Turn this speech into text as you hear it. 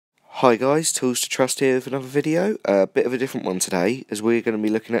Hi guys, Tools to Trust here with another video, a bit of a different one today as we're going to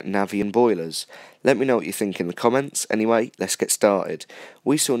be looking at NAVIEN boilers. Let me know what you think in the comments. Anyway, let's get started.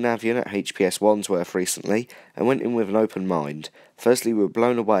 We saw NAVIEN at HPS Wandsworth recently and went in with an open mind. Firstly, we were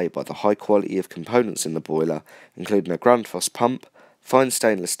blown away by the high quality of components in the boiler, including a Grundfos pump, fine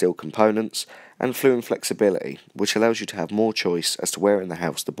stainless steel components and fluid flexibility, which allows you to have more choice as to where in the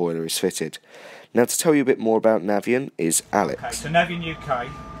house the boiler is fitted. Now to tell you a bit more about NAVIEN is Alex. Okay, so NAVIEN UK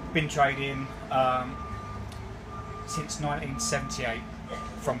been trading since 1978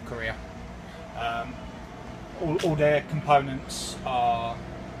 from Korea. All their components are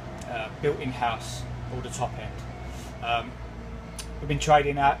built in-house, all the top end. We've been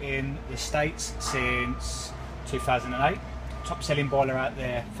trading out in the States since 2008. Top selling boiler out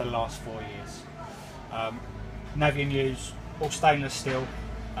there for the last 4 years. NAVIEN use all stainless steel,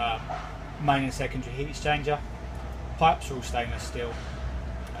 main and secondary heat exchanger. Pipes are all stainless steel.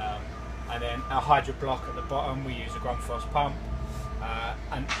 And then our hydro block at the bottom, we use a Grundfos pump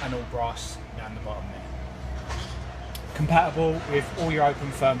and all brass down the bottom there. Compatible with all your open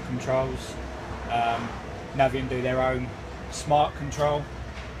firm controls. NAVIEN do their own smart control,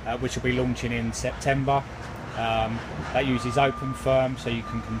 which will be launching in September. That uses open firm, so you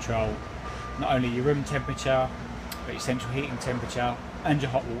can control not only your room temperature, but your central heating temperature and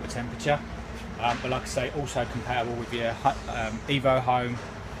your hot water temperature. But like I say, also compatible with your Evo Home,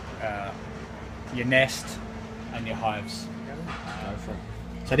 your Nest and your Hives.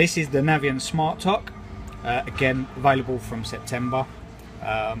 So this is the NAVIEN Smart Talk, again available from September.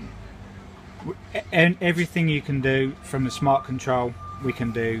 And everything you can do from the smart control we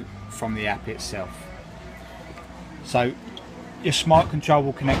can do from the app itself. So your smart control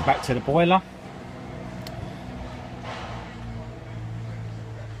will connect back to the boiler,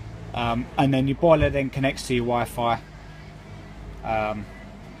 and then your boiler then connects to your Wi-Fi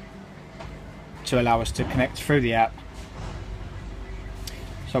to allow us to connect through the app.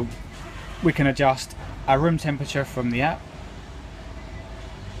 So we can adjust our room temperature from the app.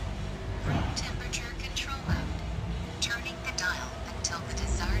 Room temperature control mode. Turning the dial until the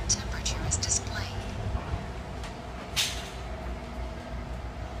desired temperature is displayed.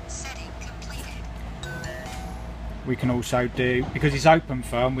 Setting completed. We can also do, because it's open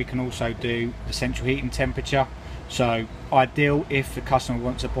firm, we can also do the central heating temperature. So ideal if the customer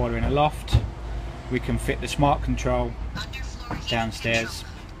wants a boiler in a loft, we can fit the smart control downstairs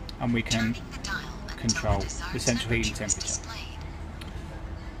and we can control the central heating temperature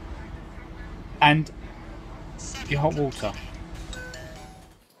and your hot water.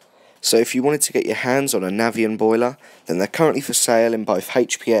 So if you wanted to get your hands on a NAVIEN boiler, then they're currently for sale in both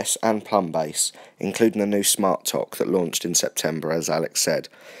HPS and Plumbase, including a new Smart Talk that launched in September, as Alex said.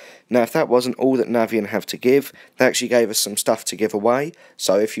 Now, if that wasn't all that NAVIEN have to give, they actually gave us some stuff to give away.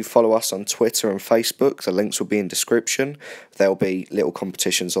 So if you follow us on Twitter and Facebook, the links will be in description. There'll be little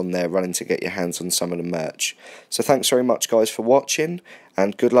competitions on there running to get your hands on some of the merch. So thanks very much, guys, for watching,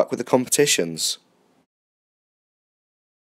 and good luck with the competitions.